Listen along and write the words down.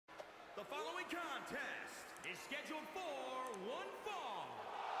The following contest is scheduled for one fall.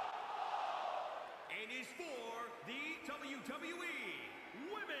 It is for the WWE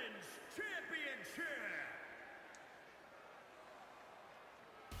Women's Championship.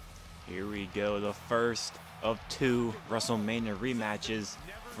 Here we go, the first of two WrestleMania rematches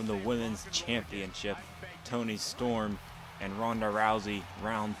from the Women's Championship. Toni Storm and Ronda Rousey,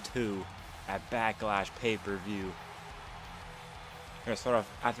 round 2 at Backlash PPV. We're going to start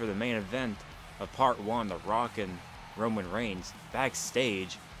off after the main event of Part 1, The Rock and Roman Reigns.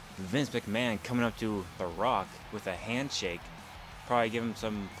 Backstage, Vince McMahon coming up to The Rock with a handshake. Probably give him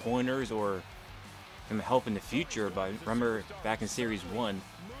some pointers or some help in the future, but remember back in Series 1,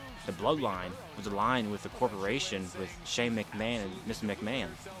 the Bloodline was aligned with the corporation with Shane McMahon and Mr. McMahon.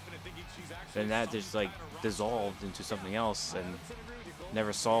 Then that just like dissolved into something else and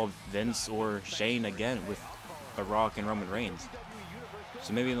never saw Vince or Shane again with The Rock and Roman Reigns.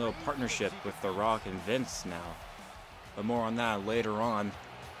 So maybe a little partnership with The Rock and Vince now. But more on that later on.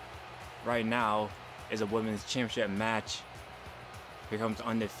 Right now is a Women's Championship match. Here comes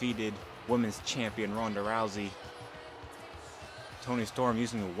undefeated Women's Champion Ronda Rousey. Toni Storm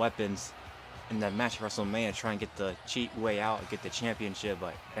using the weapons in the match at WrestleMania, trying to get the cheat way out and get the championship,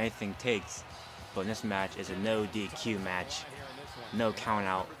 but anything takes. But this match is a no DQ match, no count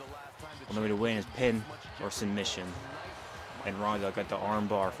out. Only way to win is pin or submission. And Ronda got the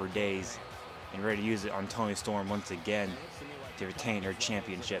armbar for days and ready to use it on Toni Storm once again to retain her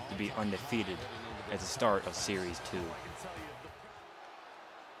championship, to be undefeated at the start of Series 2.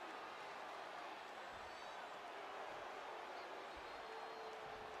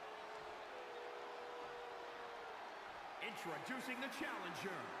 Introducing the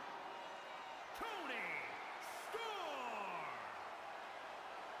challenger, Toni Storm.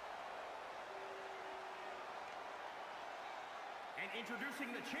 And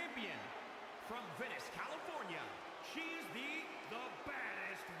introducing the champion from Venice, California. She's the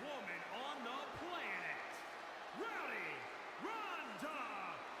baddest woman on the planet, Ronda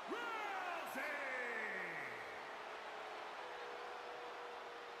Rousey.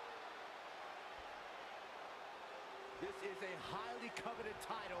 This is a highly coveted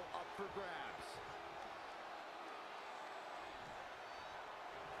title up for grabs.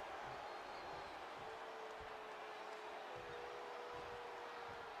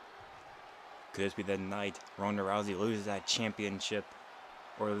 Could this be the night Ronda Rousey loses that championship,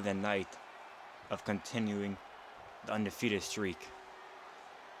 or the night of continuing the undefeated streak?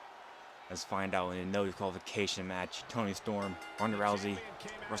 Let's find out in a no disqualification match. Toni Storm, Ronda Rousey,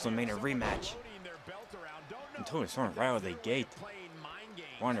 WrestleMania rematch. And Toni Storm right out of the gate.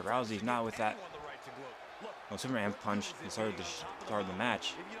 Ronda Rousey's not with that Superman punch and started the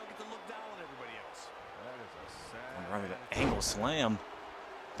match. Ronda Rousey, the angle slam.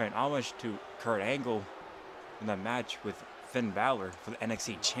 Paying homage to Kurt Angle in that match with Finn Balor for the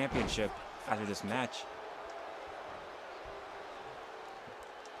NXT Championship after this match.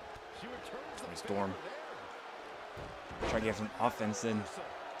 Toni Storm try to get some offense in.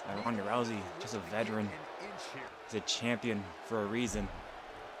 And Ronda Rousey, just a veteran, is a champion for a reason.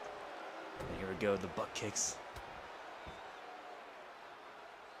 And here we go, the butt kicks.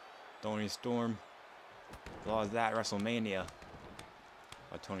 Toni Storm lost that WrestleMania.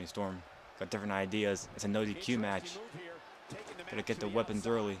 But Toni Storm got different ideas. It's a no DQ match. Gotta get the weapons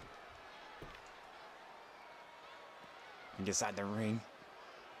early. And get inside the ring.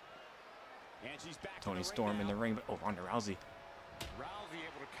 Toni Storm in the ring, but oh, Ronda Rousey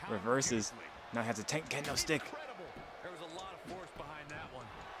reverses. Now has a tank kendo stick.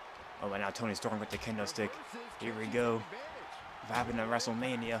 Oh, and now Toni Storm with the kendo stick. Here we go. What happened at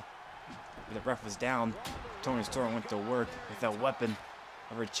WrestleMania? The ref was down. Toni Storm went to work with that weapon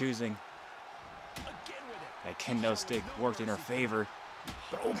of her choosing. That kendo stick worked in her favor.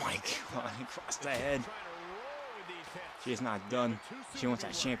 But oh my god, across the head. She is not done. She wants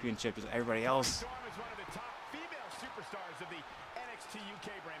that championship as everybody else.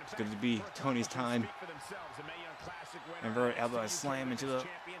 It's going to be Toni's time. Inverted elbow slam into the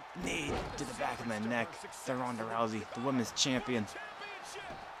knee to the back of the neck. To Ronda Rousey, the women's champion.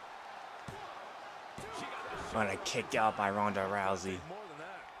 What a kick out by Ronda Rousey.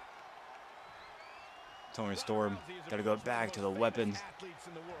 Toni Storm gotta go back to the weapons.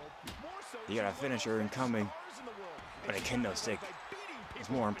 You got a finisher incoming. But a kendo stick is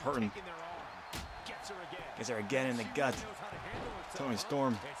more important. Gets her again in the gut. Toni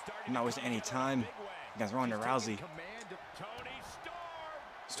Storm not wasting any time against Ronda Rousey.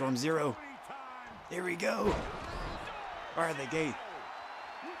 Storm Zero. Here we go. Right at the gate.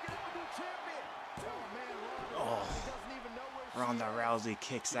 Oh. Ronda Rousey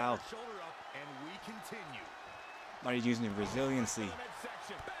kicks out. continue. Not even using the resiliency.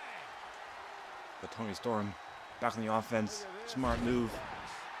 But Toni Storm back on the offense. Smart move.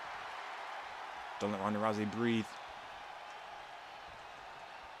 Don't let Ronda Rousey breathe.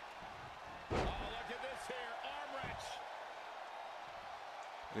 Oh, look at this here. Arm wrench.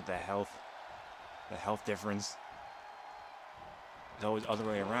 Look at the health. The health difference. It's always the other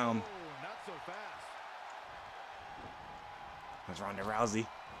way around. Oh, not so fast. There's Ronda Rousey.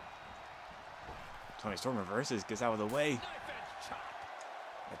 Toni Storm reverses, gets out of the way.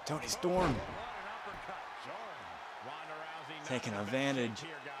 And Toni Storm taking advantage.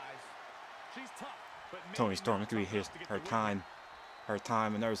 Toni Storm, it could be her time. Her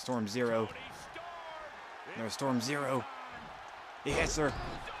time. Another Storm Zero. Another Storm Zero. He hits her.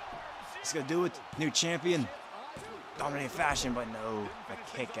 He's gonna do it. New champion. Dominating fashion, but no.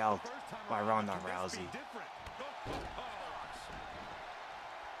 A kick out by Ronda Rousey.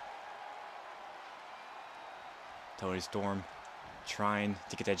 Toni Storm trying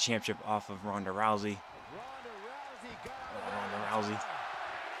to get that championship off of Ronda Rousey. Ronda Rousey.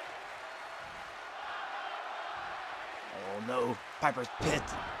 Oh no. Piper's Pit.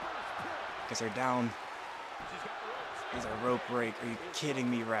 Gets her down. There's a rope break. Are you kidding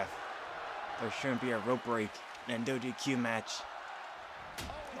me, ref? There shouldn't be a rope break in a WQ match.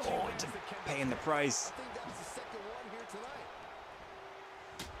 Oh, it's paying the price.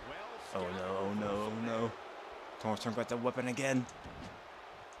 Oh no, oh no, oh no. Toni Storm got the weapon again.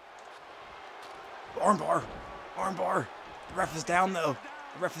 Armbar! Armbar! The ref is down though.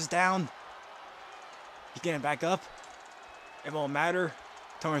 The ref is down. He's getting back up. It won't matter.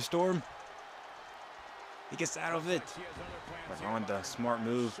 Toni Storm. He gets out of it. But Ronda, smart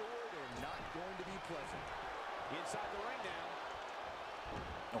move.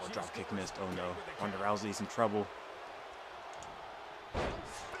 Oh, a drop kick missed. Oh no. Ronda Rousey's in trouble.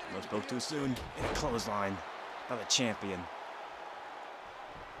 No, spoke too soon. And a clothesline by the champion.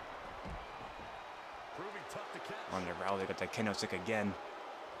 Ronda Rousey got that kendo stick again.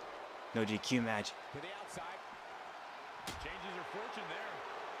 No DQ match.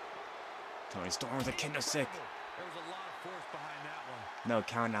 Toni Storm with a kendo stick. No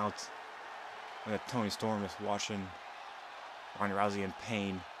count outs. Look at Toni Storm just watching Ronda Rousey in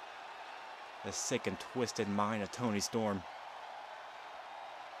pain. The sick and twisted mind of Toni Storm.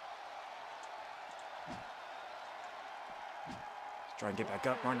 Trying to get back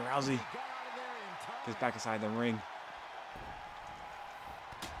up. Ronda Rousey gets back inside the ring.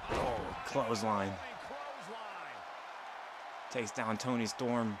 Oh, clothesline. Takes down Toni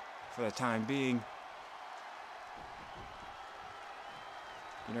Storm for the time being.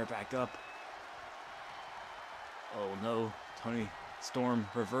 Getting her back up. Oh no. Toni Storm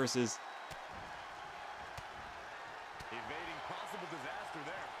reverses.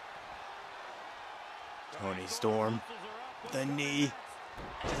 Toni Storm. The knee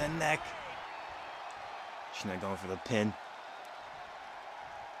to the neck. She's not going for the pin.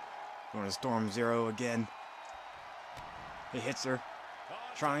 Going to Storm Zero again. He hits her.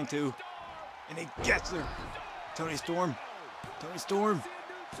 Trying to. And he gets her. Toni Storm. Toni Storm.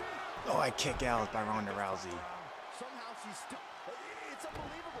 Oh, I kick out by Ronda Rousey.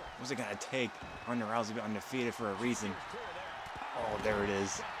 What's it going to take? Ronda Rousey be undefeated for a reason. Oh, there it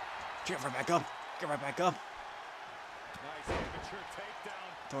is. Get right back up. Get right back up.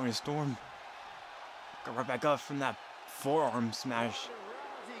 Toni Storm got right back up from that forearm smash.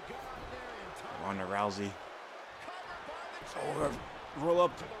 Ronda Rousey. Oh, roll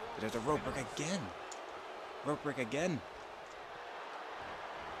up. There's a rope break again. Rope break again.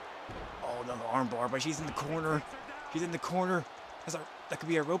 Oh, no, the arm bar, but she's in the corner. She's in the corner. That could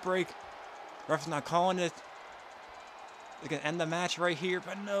be a rope break. Ref's not calling it. They can end the match right here,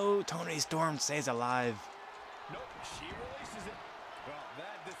 but no. Toni Storm stays alive. Nope, she releases it. Well,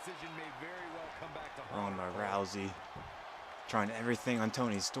 that decision may very well come back to Ronda Rousey trying everything on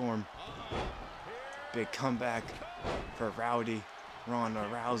Toni Storm. Big comeback for Rowdy. Ronda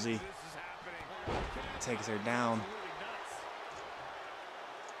Rousey takes her down.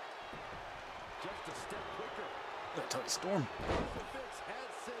 Look at Toni Storm.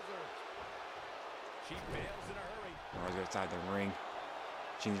 She fails in a hurry. Rousey outside the ring.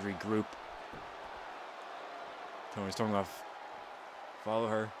 She needs to regroup. Toni Storm gonna follow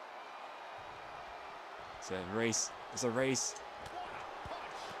her. It's a race. It's a race.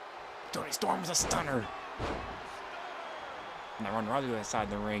 Toni Storm was a stunner. Now Ronda Rousey outside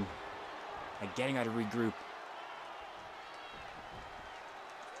the ring. Again, got to regroup.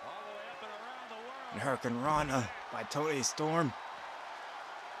 And Hurricane Rana by Toni Storm.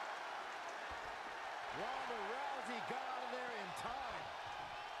 Ronda Rousey got out of there in time.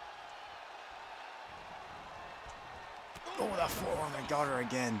 Oh, that forearm, I got her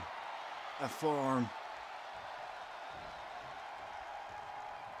again. That forearm.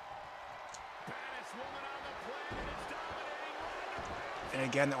 And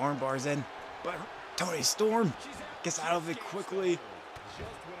again, the arm bar's in. But Toni Storm gets out of it quickly.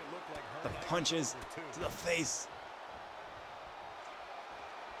 The punches to the face.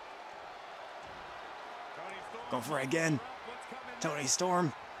 Going for it again. Toni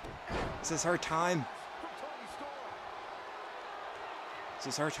Storm. This is her time. This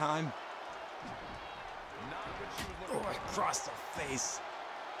is her time. Oh, across the face.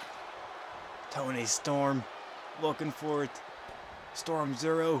 Toni Storm looking for it. Storm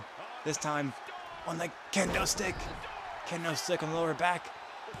Zero. This time on the kendo stick. Kendo stick on the lower back.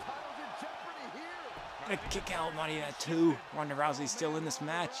 And a kick out, not even at 2. Ronda Rousey's still in this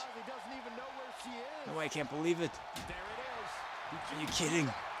match. No way, I can't believe it. Are you kidding?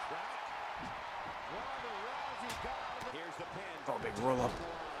 Oh, big roll up.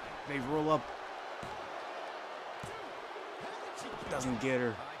 Big roll up. Doesn't get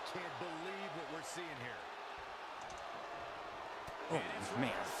her. I can't believe what we're seeing here. Oh,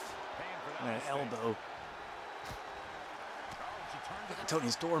 man. And an elbow.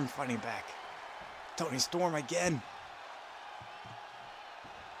 Toni Storm fighting back. Toni Storm again.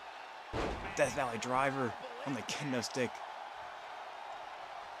 Death Valley Driver on the kendo stick.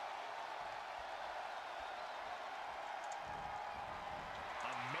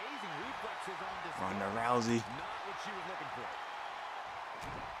 Ronda Rousey.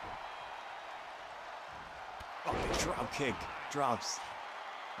 Oh, big drop kick. Drops.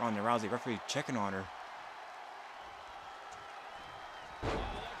 Ronda Rousey, referee checking on her.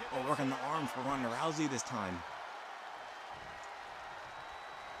 Oh, working the arm for Ronda Rousey this time.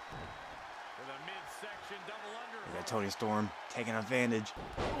 We got Toni Storm taking advantage.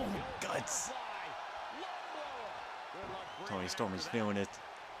 Oh, guts. Toni Storm is feeling it.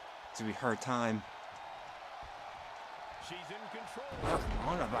 It's gonna be her time.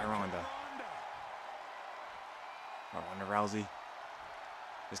 Ronda by Ronda. Oh, Ronda Rousey.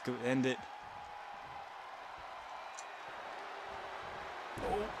 This could end it.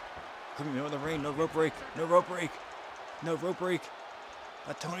 Oh, coming out of the ring. No rope break. No rope break. No rope break.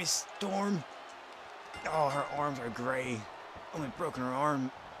 A Toni Storm. Oh, her arms are gray. Only broken her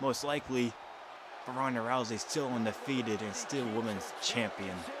arm, most likely. But Ronda Rousey still undefeated and still women's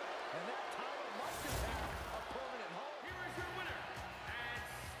champion.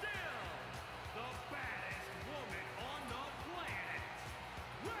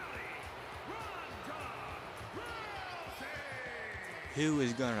 Who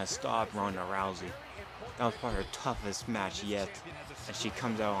is gonna stop Ronda Rousey? That was probably her toughest match yet, and she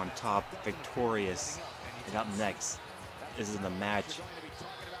comes out on top, victorious. And up next, this is the match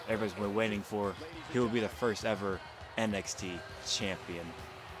everybody's been waiting for. He will be the first ever NXT champion.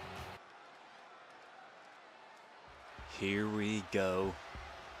 Here we go.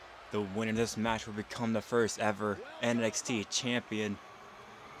 The winner of this match will become the first ever NXT champion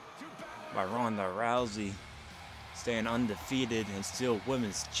by Ronda Rousey, staying undefeated and still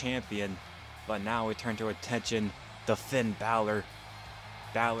women's champion. But now we turn to attention the Finn Balor.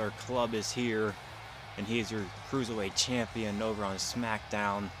 Balor Club is here, and he is your Cruiserweight Champion over on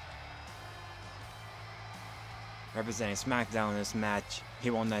SmackDown. Representing SmackDown in this match, he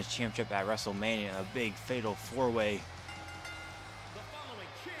won that championship at WrestleMania in a big fatal 4-way. The following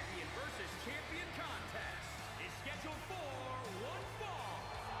champion versus champion contest is scheduled for one fall.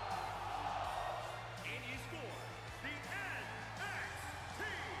 It is for the NXT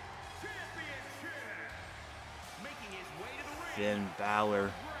Championship. Making his way to the ring. Finn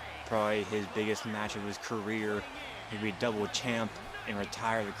Balor, probably his biggest match of his career. He'd be double champ and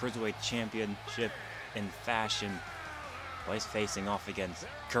retire the Cruiserweight Championship in fashion. While he's facing off against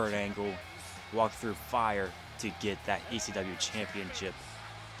Kurt Angle, walked through fire to get that ECW Championship.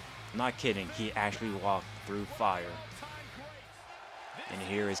 I'm not kidding, he actually walked through fire. And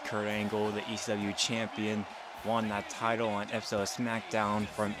here is Kurt Angle, the ECW Champion, won that title on an episode of SmackDown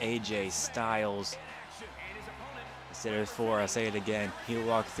from AJ Styles. I said it before, I'll say it again, he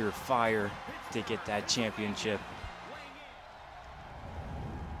walked through fire to get that championship.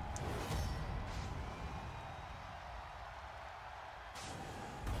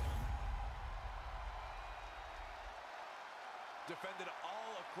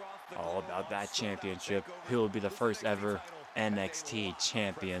 All about that championship. He will be the first ever NXT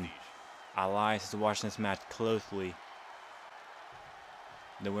champion. Elias is watching this match closely.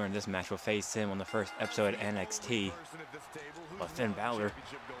 The winner of this match will face him on the first episode of NXT. But Finn Balor,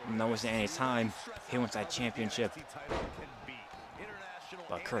 not wasting any time, he wants that championship.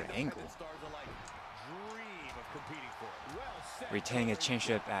 But Kurt Angle, retaining a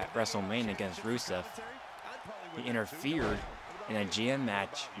championship at WrestleMania against Rusev. He interfered in a GM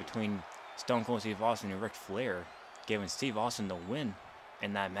match between Stone Cold Steve Austin and Ric Flair, giving Steve Austin the win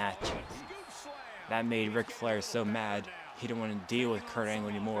in that match. That made Ric Flair so mad, he didn't want to deal with Kurt Angle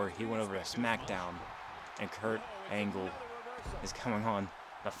anymore. He went over to SmackDown, and Kurt Angle is coming on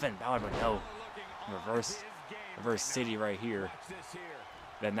the Finn Balor, but no, reverse city right here.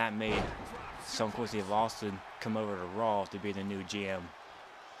 Then that made Stone Cold Steve Austin come over to Raw to be the new GM.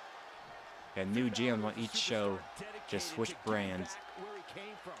 And new GMs on each show just switch brands.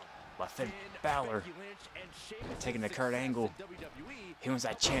 But Finn Balor taking the Kurt Angle. He wants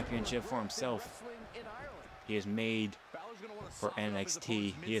that championship for himself. He is made for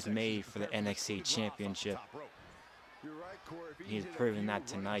NXT. He is made for the NXT Championship. He's proven that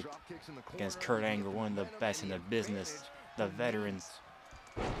tonight against Kurt Angle, one of the best in the business. The veterans.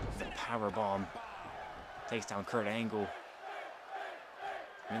 The powerbomb takes down Kurt Angle.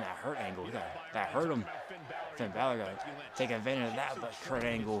 I mean, that hurt Angle. That hurt him. Finn Balor got to take advantage of that, but Kurt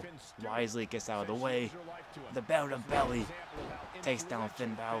Angle wisely gets out of the way. The bell to belly takes down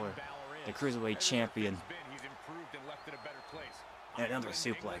Finn Balor, the Cruiserweight Champion. And another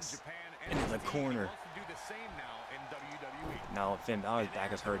suplex into the corner. Now Finn Balor's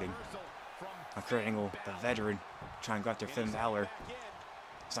back is hurting. Now Kurt Angle, the veteran, trying to go after Finn Balor.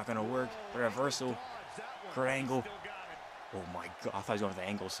 It's not going to work. The reversal. Kurt Angle. Oh my God, I thought he was going for the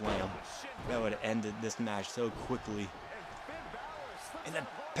angle slam. That would have ended this match so quickly. And a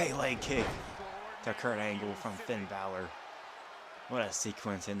Pele kick to Kurt Angle from Finn Balor. What a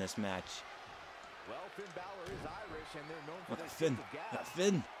sequence in this match. Look at Finn. Look at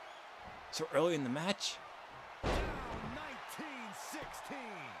Finn. So early in the match.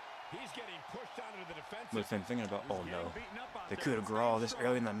 What's Finn thinking about? Oh no. The coup de grace this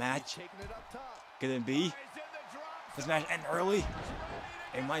early in the match. Could it be? This match end early?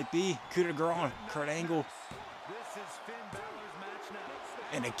 It might be. Coup de grace on Kurt Angle.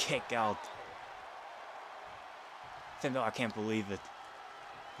 And a kick out. Finn Balor, I can't believe it.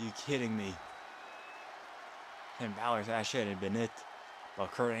 You kidding me? Finn Balor, that should have been it.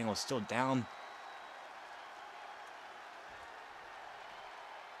 But Kurt Angle's still down.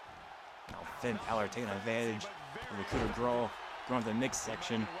 Now Finn Balor taking advantage of the coup de grace. Going to the mixed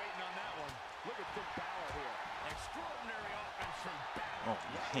section. Oh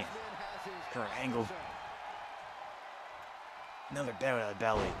man, Kurt Angle. Another belly to the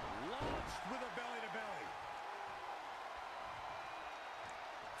belly.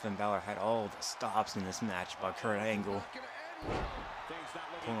 Finn Balor had all the stops in this match by Kurt Angle.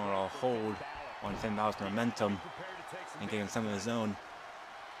 Pulling on a hold on Finn Balor's momentum and getting some of his own.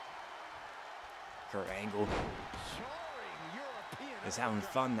 Kurt Angle is having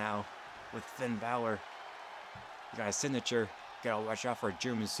fun now with Finn Balor. He got a signature. Gotta watch out for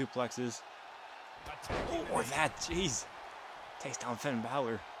German suplexes. Oh, or that, jeez. Takes down Finn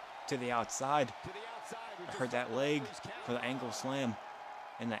Balor to the outside. I heard that leg for the ankle slam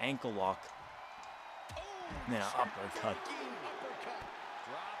and the ankle lock. And then an uppercut.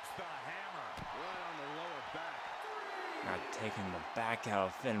 Now taking the back out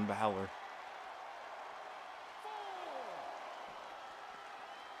of Finn Balor.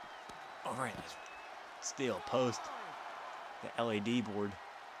 Alright, steel post. The LED board.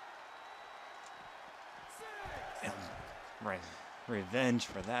 And right, revenge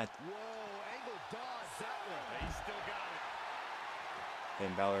for that.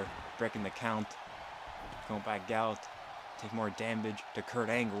 Finn Balor breaking the count. Going back out. Take more damage to Kurt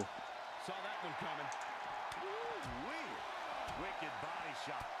Angle. Saw that one coming. Wicked body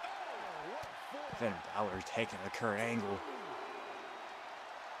shot. Finn Balor taking the Kurt Angle.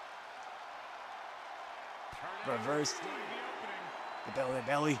 Reversed. The belly to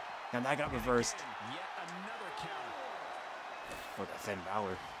belly. Now that got reversed. Look at Finn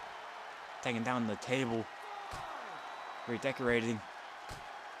Balor. Taking down the table. Redecorating.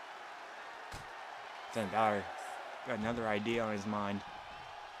 Finn Balor got another idea on his mind.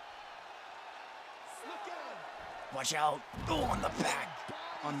 Watch out. Oh, on the back.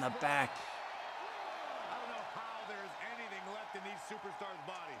 On the back. I don't know how there's anything left in these superstars'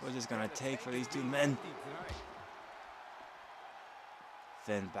 bodies. What's this going to take for these two men?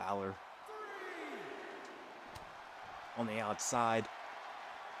 Finn Balor on the outside.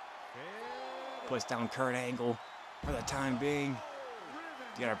 Puts down Kurt Angle for the time being.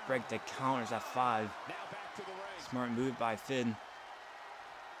 You gotta break the counters at 5. Smart move by Finn.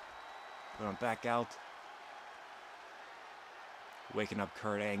 Put him back out. Waking up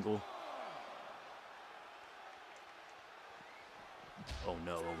Kurt Angle. Oh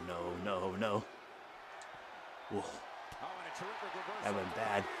no, oh no, no, no. Whoa. That went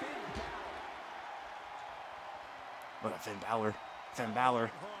bad. Look at Finn Balor. Finn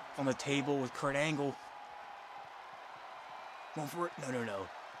Balor on the table with Kurt Angle. Going for it. No.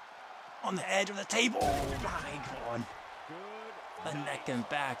 On the edge of the table. Oh my God. The neck and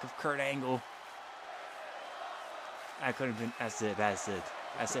back of Kurt Angle. That could have been. That's it. That's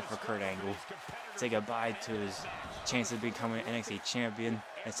it for Kurt Angle. Say goodbye to his chance of becoming NXT Champion.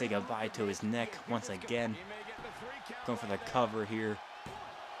 And say goodbye to his neck once again. Going for the cover here.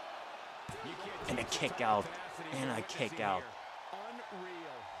 And a kick out. And a kick out.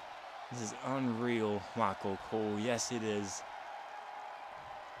 This is unreal, Michael Cole. Yes, it is.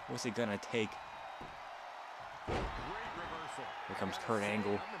 What's it gonna take? Here comes Kurt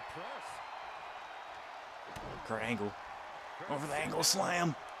Angle. Kurt Angle. Over the angle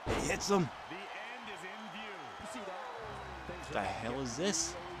slam. He hits him. What the hell is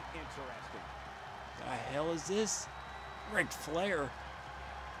this? The hell is this? Ric Flair.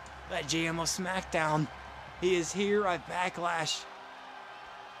 That GM of SmackDown. He is here at Backlash.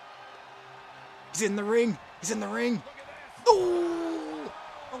 He's in the ring. He's in the ring. Ooh!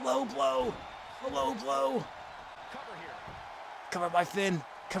 A low blow. A low blow. Covered by Finn.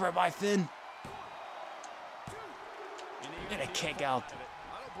 Covered by Finn. And a kick out.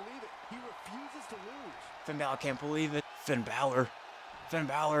 Finn Balor can't believe it. Finn Balor. Finn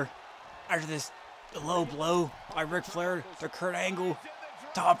Balor. After this low blow by Ric Flair to Kurt Angle.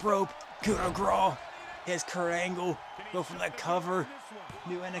 Top rope. Coup de grace. Here's Kurt Angle. Go for that cover.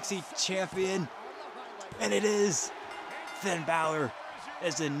 New NXT Champion. And it is. Finn Balor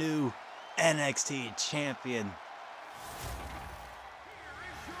is the new NXT Champion.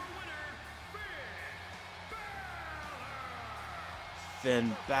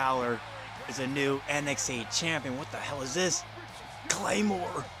 Finn Balor is a new NXT Champion. What the hell is this?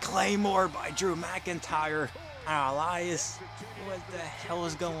 Claymore. Claymore by Drew McIntyre and Elias. What the hell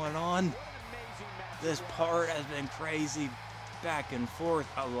is going on? This part has been crazy. Back and forth.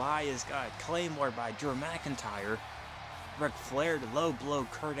 Elias got a Claymore by Drew McIntyre. Ric Flair to low blow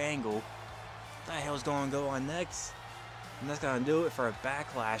Kurt Angle. What the hell's going to go on next? And that's going to do it for a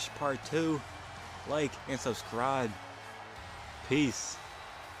Backlash Part 2. Like and subscribe. Peace.